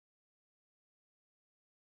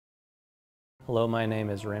Hello, my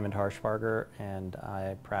name is Raymond Harshbarger, and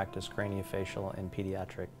I practice craniofacial and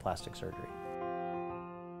pediatric plastic surgery.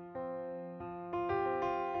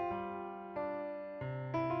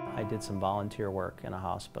 I did some volunteer work in a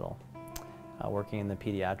hospital, working in the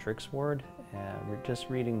pediatrics ward, and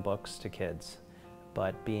just reading books to kids.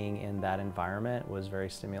 But being in that environment was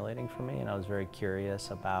very stimulating for me, and I was very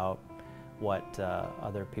curious about what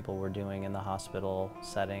other people were doing in the hospital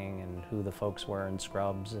setting and who the folks were in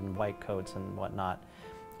scrubs and white coats and whatnot.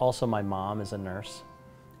 Also, my mom is a nurse,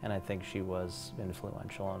 and I think she was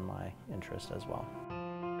influential in my interest as well.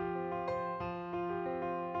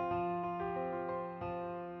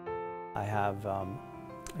 I have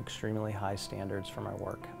extremely high standards for my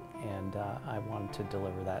work, and I wanted to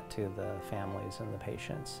deliver that to the families and the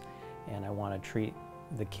patients, and I want to treat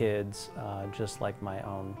the kids just like my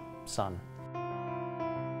own son.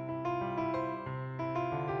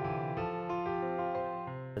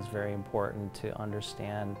 It's very important to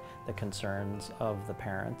understand the concerns of the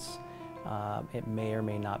parents. It may or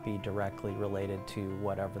may not be directly related to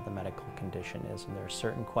whatever the medical condition is, and there are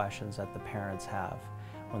certain questions that the parents have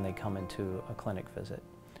when they come into a clinic visit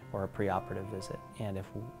or a preoperative visit, and if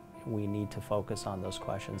we need to focus on those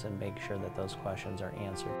questions and make sure that those questions are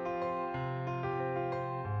answered.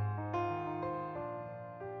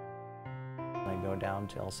 I go down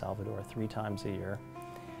to El Salvador 3 times a year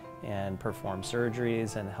and perform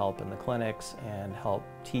surgeries and help in the clinics and help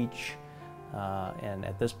teach. And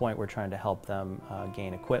at this point, we're trying to help them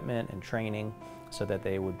gain equipment and training so that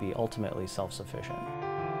they would be ultimately self-sufficient.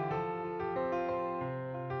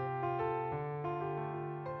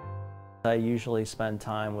 I usually spend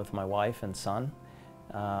time with my wife and son,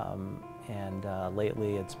 and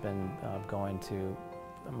lately it's been going to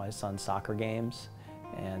my son's soccer games,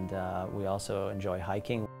 and we also enjoy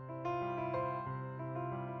hiking.